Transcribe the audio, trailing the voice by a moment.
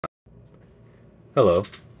Hello.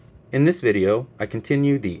 In this video, I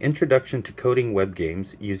continue the Introduction to Coding Web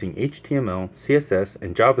Games using HTML, CSS,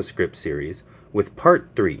 and JavaScript series with part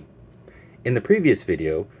 3. In the previous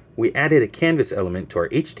video, we added a canvas element to our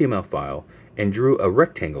HTML file and drew a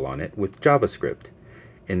rectangle on it with JavaScript.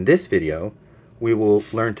 In this video, we will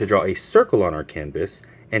learn to draw a circle on our canvas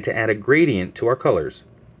and to add a gradient to our colors.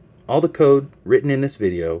 All the code written in this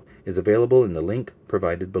video is available in the link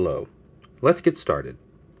provided below. Let's get started.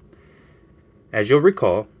 As you'll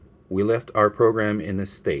recall, we left our program in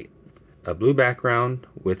this state: a blue background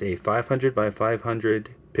with a 500 by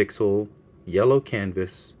 500 pixel yellow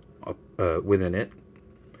canvas within it,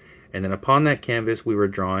 and then upon that canvas we were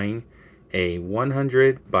drawing a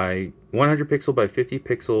 100 pixel by 50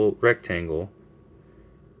 pixel rectangle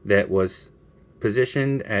that was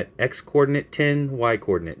positioned at x coordinate 10, y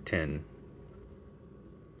coordinate 10.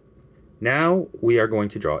 Now we are going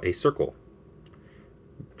to draw a circle.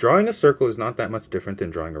 Drawing a circle is not that much different than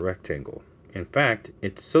drawing a rectangle. In fact,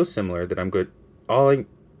 it's so similar that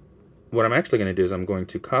what I'm actually going to do is I'm going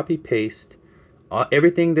to copy paste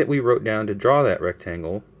everything that we wrote down to draw that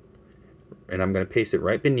rectangle, and I'm going to paste it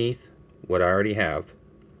right beneath what I already have.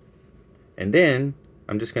 And then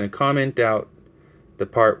I'm just going to comment out the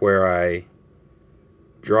part where I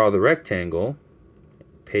draw the rectangle,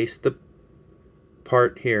 paste the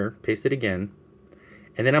part here, paste it again,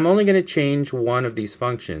 and then I'm only going to change one of these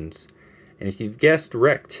functions. And if you've guessed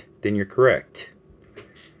rect, then you're correct.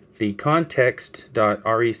 The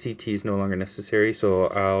context.rect is no longer necessary,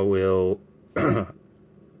 so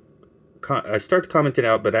I start to comment it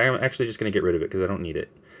out, but I'm actually just going to get rid of it because I don't need it.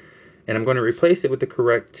 And I'm going to replace it with the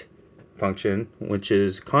correct function, which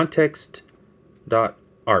is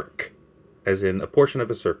context.arc, as in a portion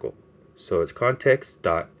of a circle. So it's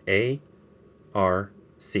context.arc.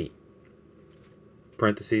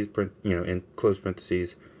 Parentheses, in close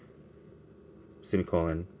parentheses,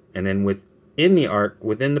 semicolon, and then within the arc,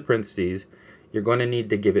 within the parentheses, you're going to need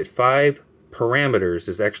to give it 5 parameters,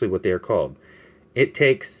 is actually what they are called. It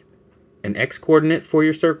takes an x coordinate for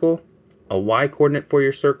your circle, a y coordinate for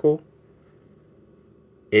your circle.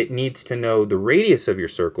 It needs to know the radius of your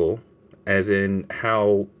circle, as in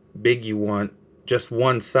how big you want just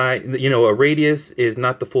one side. A radius is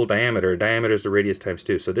not the full diameter. Diameter is the radius times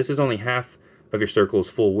 2. So this is only half of your circle's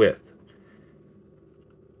full width.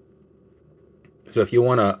 So if you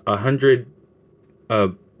want a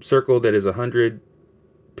circle that is 100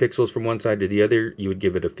 pixels from one side to the other, you would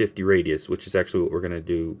give it a 50 radius, which is actually what we're going to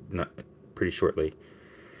do pretty shortly.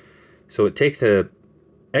 So it takes a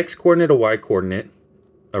x coordinate, a y coordinate,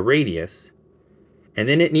 a radius, and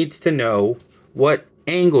then it needs to know what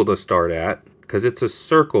angle to start at, because it's a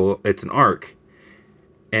circle, it's an arc.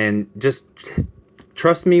 And just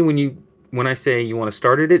trust me when I say you want to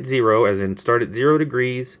start it at 0, as in start at 0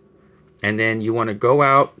 degrees, and then you want to go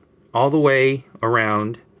out all the way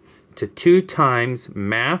around to 2 times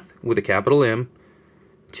math with a capital M,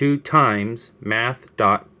 2 times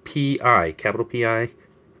math.pi, capital P-I,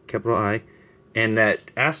 capital I, and that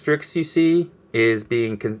asterisk you see is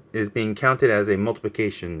being counted as a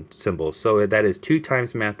multiplication symbol. So that is 2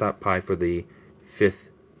 times math.pi for the 5th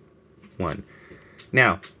one.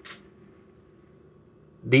 Now,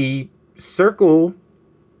 the circle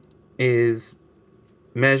is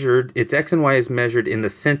measured, its x and y is measured in the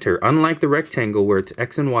center. Unlike the rectangle where its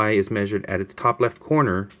x and y is measured at its top left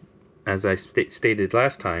corner, as I stated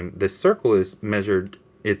last time, the circle is measured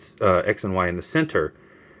its x and y in the center.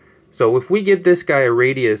 So if we give this guy a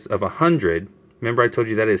radius of 100, remember I told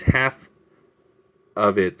you that is half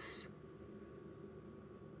of its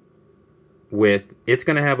width, it's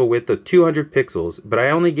going to have a width of 200 pixels, but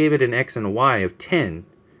I only gave it an x and a y of 10.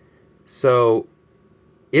 So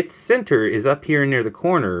its center is up here near the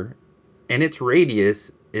corner, and its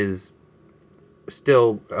radius is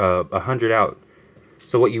still 100 out.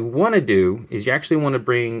 So what you want to do is you actually want to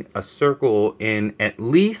bring a circle in at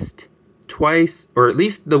least twice, or at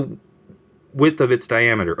least the width of its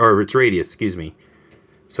diameter, or its radius, excuse me.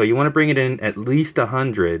 So you want to bring it in at least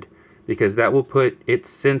 100, because that will put its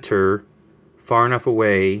center far enough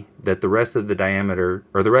away that the rest of the diameter,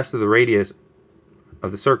 or the rest of the radius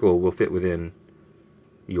of the circle, will fit within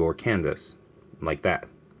your canvas, like that.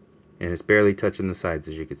 And it's barely touching the sides,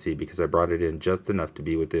 as you can see, because I brought it in just enough to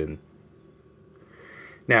be within.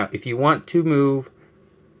 Now, if you want to move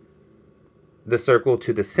the circle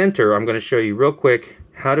to the center, I'm going to show you real quick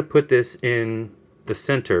how to put this in the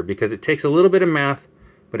center, because it takes a little bit of math,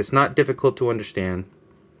 but it's not difficult to understand.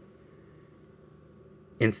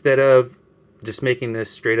 Instead of just making this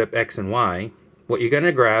straight up x and y, what you're going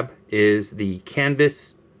to grab is the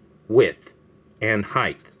canvas width and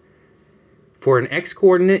height. For an x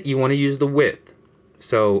coordinate, you want to use the width.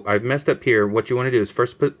 So I've messed up here. What you want to do is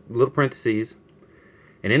first put little parentheses,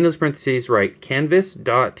 and in those parentheses write canvas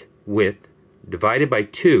dot width divided by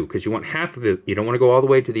 2, because you want half of it. You don't want to go all the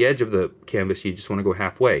way to the edge of the canvas. You just want to go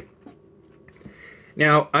halfway.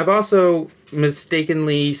 Now, I've also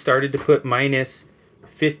mistakenly started to put minus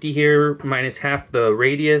 50 here, minus half the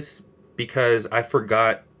radius, because I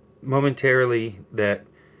forgot momentarily that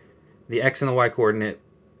the x and the y coordinate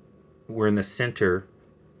were in the center.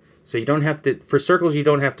 So you don't have to, for circles, you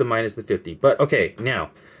don't have to minus the 50. But okay,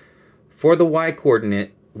 now, for the y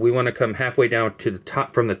coordinate, we want to come halfway down to the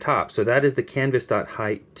top, from the top. So that is the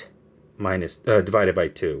canvas.height minus divided by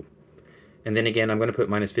 2. And then again, I'm going to put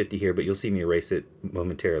minus 50 here, but you'll see me erase it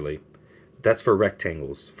momentarily. That's for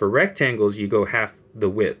rectangles. For rectangles, you go half the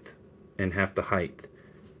width and half the height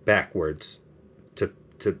backwards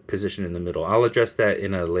to position in the middle. I'll address that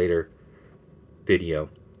in a later video.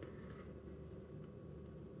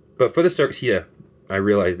 But for the circles, yeah, I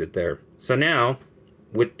realized it there. So now,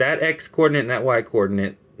 with that x coordinate and that y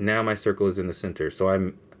coordinate, now my circle is in the center.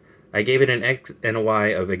 So I gave it an x and a y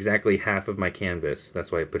of exactly half of my canvas.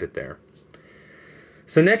 That's why I put it there.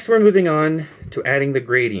 So next we're moving on to adding the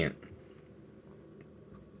gradient.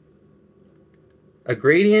 A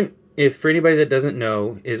gradient, if for anybody that doesn't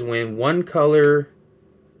know, is when one color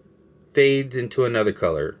fades into another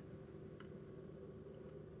color.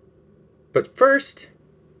 But first,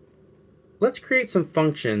 let's create some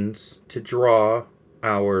functions to draw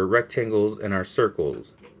our rectangles and our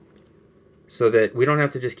circles so that we don't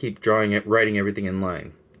have to just keep writing everything in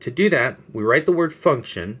line. To do that, we write the word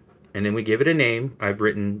function, and then we give it a name. I've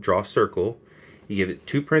written draw circle. You give it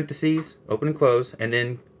 2 parentheses, open and close, and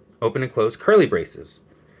then open and close curly braces.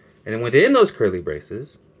 And then within those curly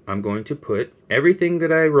braces, I'm going to put everything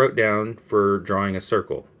that I wrote down for drawing a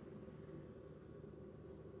circle.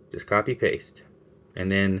 Just copy paste.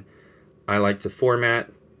 And then I like to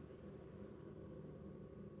format.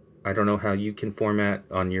 I don't know how you can format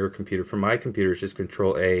on your computer. For my computer, it's just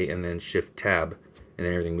Control A and then Shift Tab, and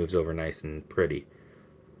then everything moves over nice and pretty.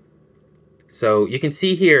 So you can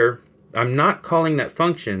see here, I'm not calling that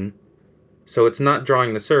function, so it's not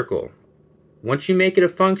drawing the circle. Once you make it a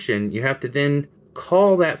function, you have to then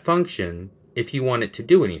call that function if you want it to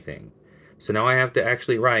do anything. So now I have to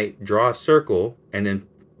actually write draw a circle and then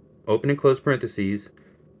open and close parentheses,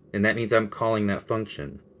 and that means I'm calling that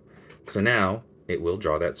function. So now it will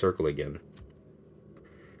draw that circle again.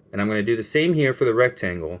 And I'm going to do the same here for the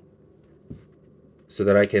rectangle so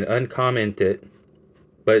that I can uncomment it,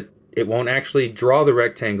 but it won't actually draw the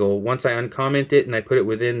rectangle. Once I uncomment it and I put it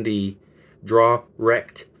within the draw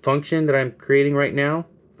rect function that I'm creating right now,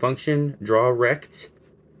 function draw rect,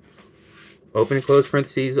 open and close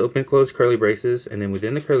parentheses, open and close curly braces, and then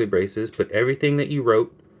within the curly braces put everything that you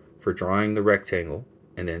wrote for drawing the rectangle,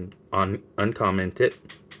 and then uncomment it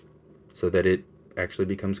so that it actually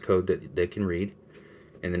becomes code that they can read.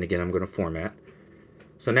 And then again, I'm going to format.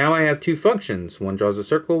 So now I have 2 functions. One draws a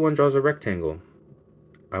circle, one draws a rectangle.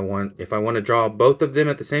 If I want to draw both of them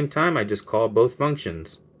at the same time, I just call both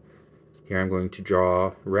functions. Here I'm going to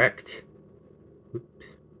draw rect. Oops.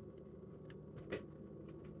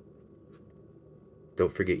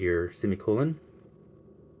 Don't forget your semicolon.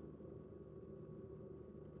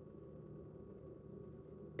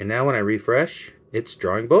 And now when I refresh, it's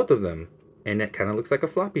drawing both of them. And it kind of looks like a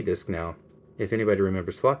floppy disk now, if anybody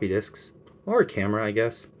remembers floppy disks. Or a camera, I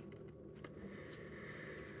guess.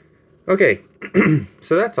 Okay,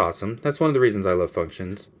 so that's awesome. That's one of the reasons I love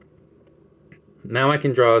functions. Now I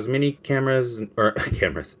can draw as many as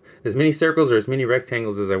many circles or as many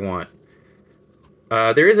rectangles as I want.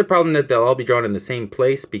 There is a problem that they'll all be drawn in the same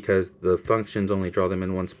place because the functions only draw them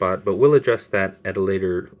in one spot, but we'll address that at in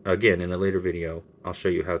a later video. I'll show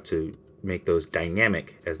you how to make those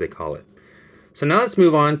dynamic, as they call it. So now let's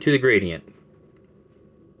move on to the gradient.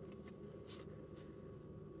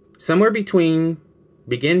 Somewhere between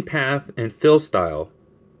begin path and fill style,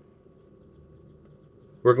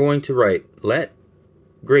 we're going to write let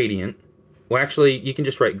gradient. Well, actually, you can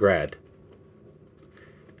just write grad.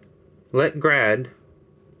 Let grad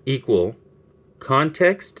equal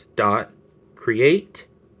context dot create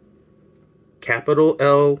capital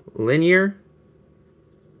L linear,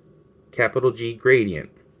 capital G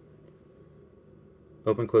gradient,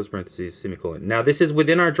 open close parentheses, semicolon. Now this is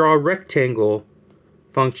within our draw rectangle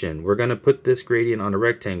function. We're going to put this gradient on a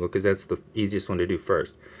rectangle because that's the easiest one to do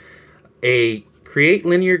first. A create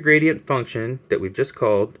linear gradient function that we've just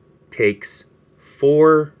called takes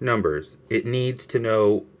 4 numbers. It needs to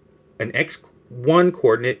know an x1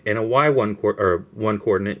 coordinate and a y1 1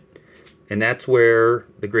 coordinate, and that's where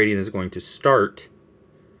the gradient is going to start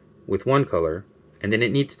with one color. And then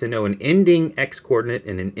it needs to know an ending x coordinate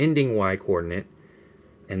and an ending y coordinate.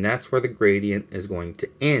 And that's where the gradient is going to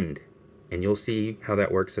end. And you'll see how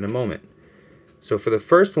that works in a moment. So for the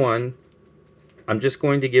first one, I'm just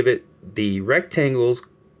going to give it the rectangle's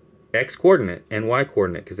x coordinate and y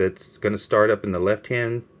coordinate because it's going to start up in the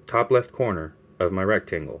left-hand top left corner of my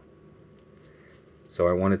rectangle. So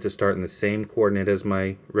I want it to start in the same coordinate as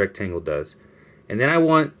my rectangle does. And then I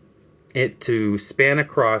want it to span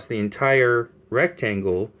across the entire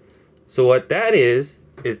rectangle. So what that is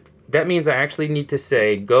that means I actually need to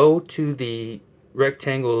say go to the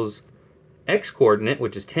rectangle's x coordinate,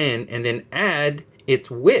 which is 10, and then add its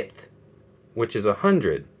width, which is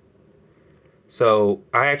 100. So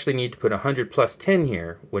I actually need to put 100 plus 10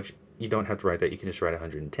 here, which you don't have to write that. You can just write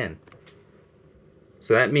 110.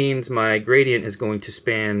 So that means my gradient is going to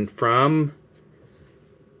span from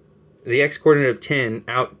the x-coordinate of 10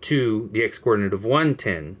 out to the x-coordinate of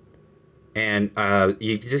 110. And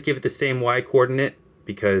you just give it the same y-coordinate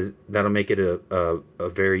because that'll make it a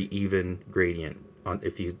very even gradient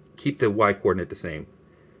if you keep the y-coordinate the same.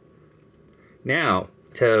 Now,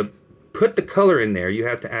 to put the color in there, you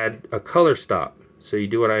have to add a color stop. So you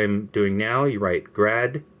do what I'm doing now. You write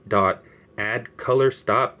grad dot add color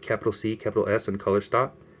stop, capital C, capital S, and color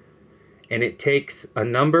stop. And it takes a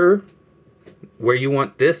number where you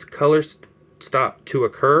want this color stop to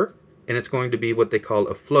occur, and it's going to be what they call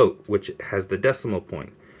a float, which has the decimal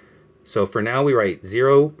point. So for now we write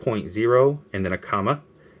 0.0 and then a comma,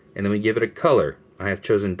 and then we give it a color. I have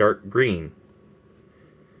chosen dark green.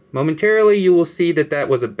 Momentarily you will see that that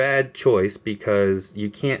was a bad choice because you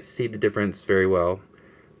can't see the difference very well.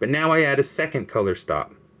 But now I add a second color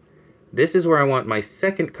stop. This is where I want my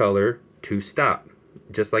second color to stop,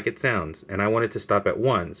 just like it sounds. And I want it to stop at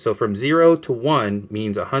 1. So from 0 to 1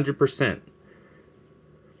 means 100%.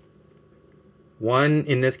 1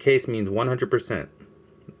 in this case means 100%.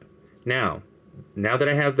 Now that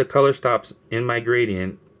I have the color stops in my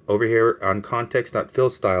gradient, over here on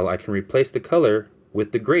context.fillStyle, I can replace the color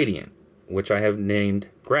with the gradient, which I have named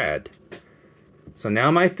grad. So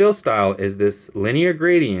now my fill style is this linear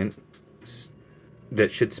gradient that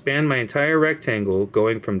should span my entire rectangle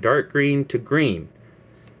going from dark green to green.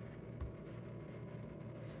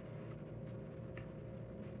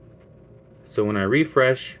 So when I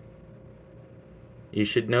refresh, you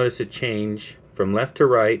should notice a change from left to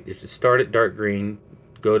right. It should start at dark green,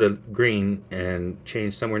 go to green, and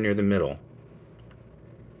change somewhere near the middle.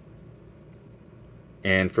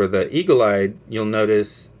 And for the eagle-eyed, you'll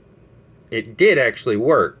notice it did actually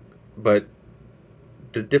work, but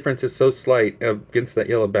the difference is so slight against that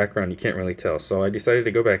yellow background you can't really tell. So I decided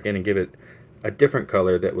to go back in and give it a different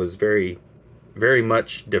color that was very, very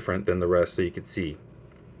much different than the rest so you could see.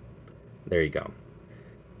 There you go.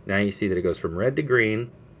 Now you see that it goes from red to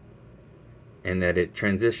green and that it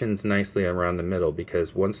transitions nicely around the middle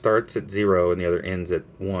because one starts at 0 and the other ends at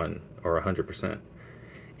 1 or 100%.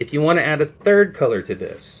 If you want to add a third color to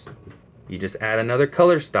this, you just add another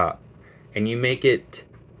color stop and you make it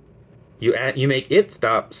make it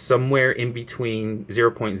stop somewhere in between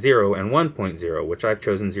 0.0 and 1.0, which I've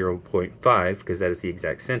chosen 0.5 because that is the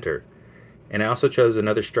exact center. And I also chose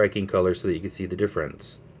another striking color so that you can see the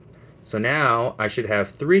difference. So now I should have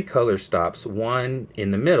 3 color stops, one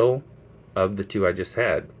in the middle of the 2 I just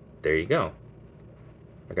had. There you go.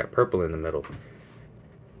 I got purple in the middle.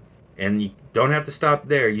 And you don't have to stop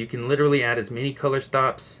there. You can literally add as many color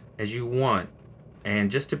stops as you want.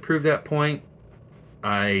 And just to prove that point,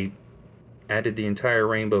 I added the entire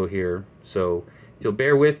rainbow here. So if you'll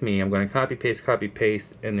bear with me, I'm going to copy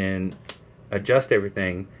paste, and then adjust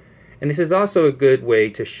everything. And this is also a good way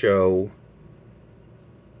to show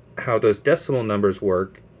how those decimal numbers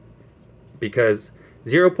work, because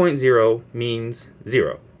 0.0 means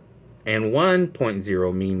 0 and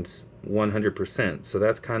 1.0 means 100%. So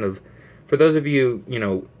that's kind of, for those of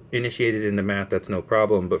you, initiated into math, that's no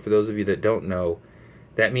problem. But for those of you that don't know,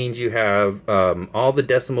 that means you have all the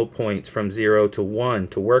decimal points from 0 to 1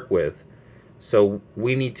 to work with. So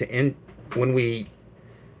we need to when we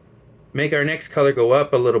make our next color go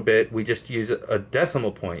up a little bit, we just use a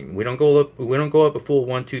decimal point. We don't go up a full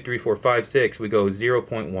 1, 2, 3, 4, 5, 6. We go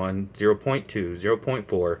 0.1, 0.2,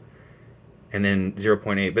 0.4, and then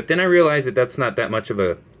 0.8. But then I realized that that's not that much of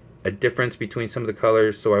a difference between some of the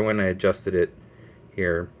colors, so I went and I adjusted it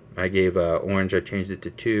here. I gave orange, I changed it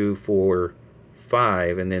to 2, 4,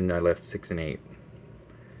 5, and then I left 6 and 8.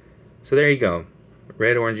 So there you go.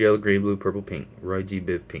 Red, orange, yellow, green, blue, purple, pink. Roy G.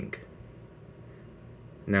 Biv Pink.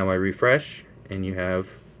 Now I refresh, and you have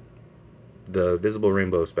the visible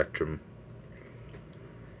rainbow spectrum.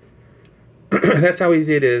 That's how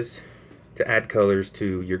easy it is to add colors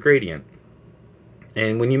to your gradient.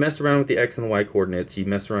 And when you mess around with the x and y coordinates, you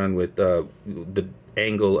mess around with the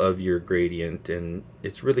angle of your gradient, and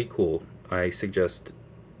it's really cool. I suggest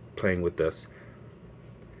playing with this.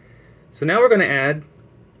 So now we're going to add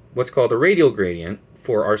what's called a radial gradient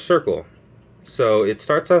for our circle. So it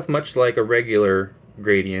starts off much like a regular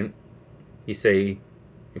gradient. You say,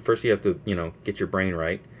 first you have to, get your brain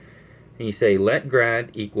right. And you say let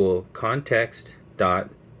grad equal context dot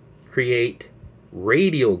create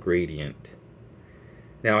radial gradient.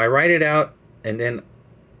 Now I write it out, and then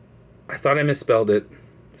I thought I misspelled it,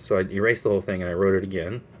 so I erased the whole thing and I wrote it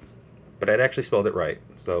again. But I'd actually spelled it right.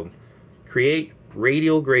 So create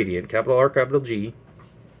radial gradient, capital R, capital G,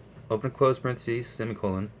 open and close parentheses,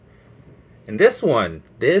 semicolon. And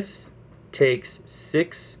this takes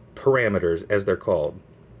 6 parameters, as they're called.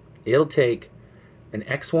 It'll take an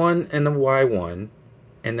x1 and a y1,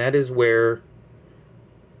 and that is where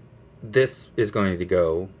this is going to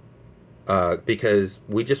go, because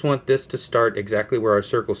we just want this to start exactly where our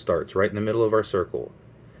circle starts, right in the middle of our circle.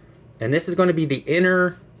 And this is going to be the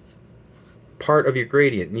inner part of your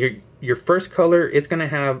gradient. Your first color, it's going to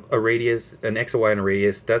have a radius, an x, a y, and a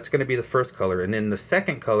radius. That's going to be the first color. And then the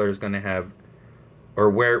second color is going to have, or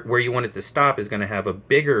where you want it to stop, is going to have a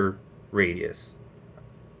bigger radius.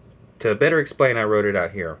 To better explain, I wrote it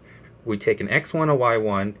out here. We take an x1, a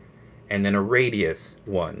y1, and then a radius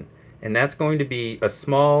 1. And that's going to be a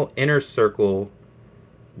small inner circle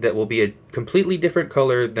that will be a completely different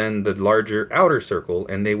color than the larger outer circle,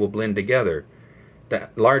 and they will blend together. The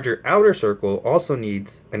larger outer circle also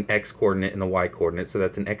needs an x coordinate and a y coordinate, so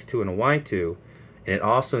that's an x2 and a y2, and it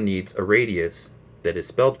also needs a radius that is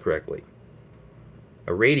spelled correctly,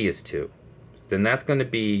 a radius 2. Then that's going to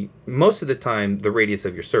be, most of the time, the radius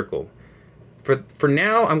of your circle. For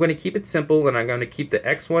now, I'm going to keep it simple, and I'm going to keep the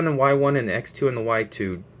x1 and y1 and the x2 and the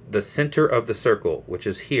y2 the center of the circle, which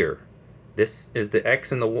is here. This is the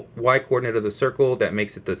x and the y coordinate of the circle. That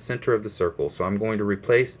makes it the center of the circle. So I'm going to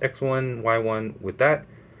replace x1, y1 with that,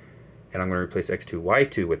 and I'm going to replace x2,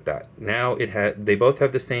 y2 with that. Now they both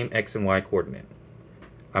have the same x and y coordinate.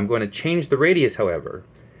 I'm going to change the radius, however.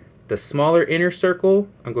 The smaller inner circle,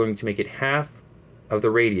 I'm going to make it half of the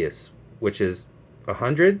radius, which is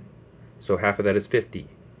 100, so half of that is 50.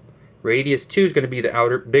 Radius 2 is going to be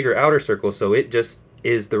the bigger outer circle, so it just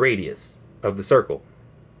is the radius of the circle.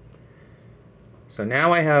 So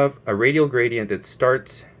now I have a radial gradient that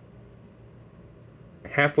starts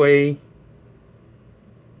halfway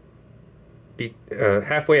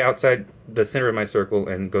outside the center of my circle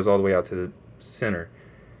and goes all the way out to the center.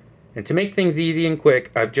 And to make things easy and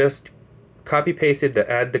quick, I've just copy pasted the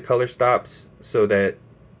add the color stops so that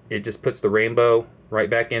it just puts the rainbow right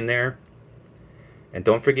back in there. And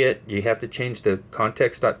don't forget, you have to change the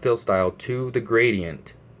context.fill style to the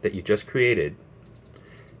gradient that you just created.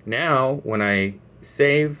 Now, when I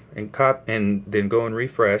save and and then go and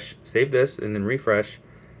refresh, save this and then refresh,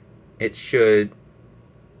 it should,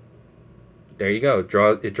 there you go,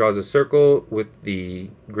 it draws a circle with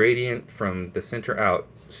the gradient from the center out,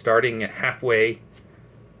 starting at halfway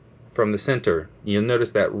from the center. You'll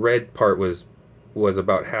notice that red part was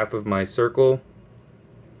about half of my circle.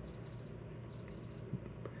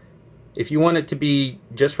 If you want it to be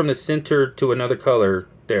just from the center to another color,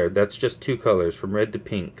 that's just 2 colors, from red to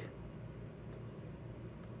pink.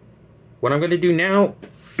 What I'm going to do now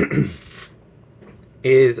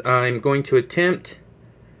is I'm going to attempt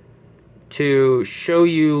to show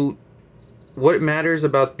you what matters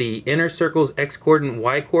about the inner circle's x coordinate and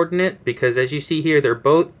y coordinate, because as you see here,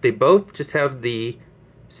 they both just have the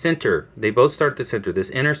center. They both start at the center. This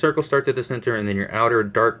inner circle starts at the center, and then your outer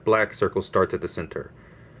dark black circle starts at the center.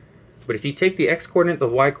 But if you take the x coordinate, the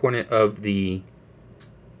y coordinate of the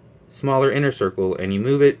smaller inner circle, and you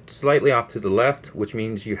move it slightly off to the left, which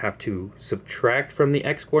means you have to subtract from the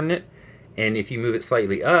x coordinate, and if you move it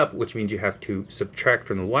slightly up, which means you have to subtract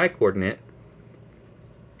from the y coordinate,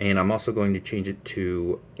 and I'm also going to change it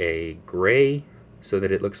to a gray so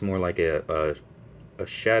that it looks more like a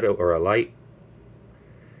shadow or a light.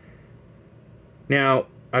 Now,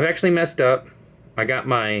 I've actually messed up. I got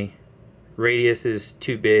my radius is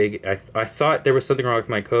too big. I thought there was something wrong with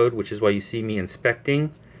my code, which is why you see me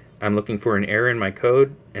inspecting. I'm looking for an error in my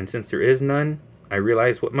code, and since there is none, I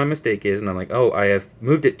realized what my mistake is, and I'm like, oh, I have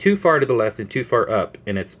moved it too far to the left and too far up,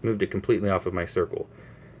 and it's moved it completely off of my circle.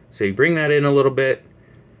 So you bring that in a little bit,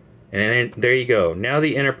 and there you go. Now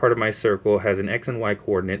the inner part of my circle has an x and y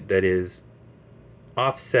coordinate that is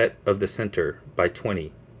offset of the center by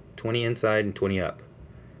 20. 20 inside and 20 up.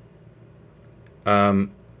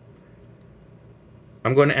 I'm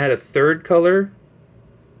going to add a third color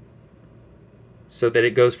so that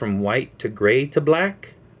it goes from white to gray to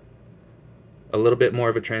black. a little bit more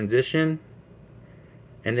of a transition.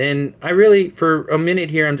 And then I really, for a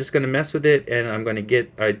minute here, I'm just going to mess with it, and I'm going to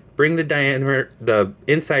I bring the diameter, the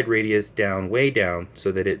inside radius down, way down,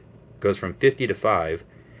 so that it goes from 50 to 5.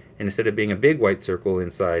 And instead of being a big white circle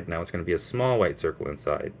inside, now it's going to be a small white circle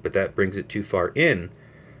inside. But that brings it too far in.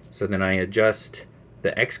 So then I adjust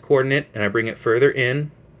the x coordinate, and I bring it further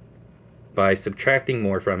in by subtracting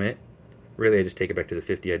more from it. Really, I just take it back to the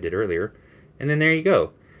 50 I did earlier. And then there you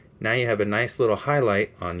go. Now you have a nice little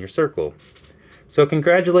highlight on your circle. So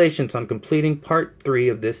congratulations on completing part 3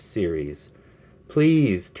 of this series.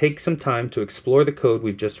 Please take some time to explore the code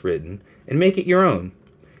we've just written and make it your own.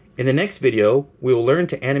 In the next video, we will learn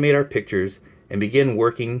to animate our pictures and begin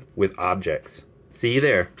working with objects. See you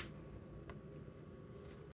there.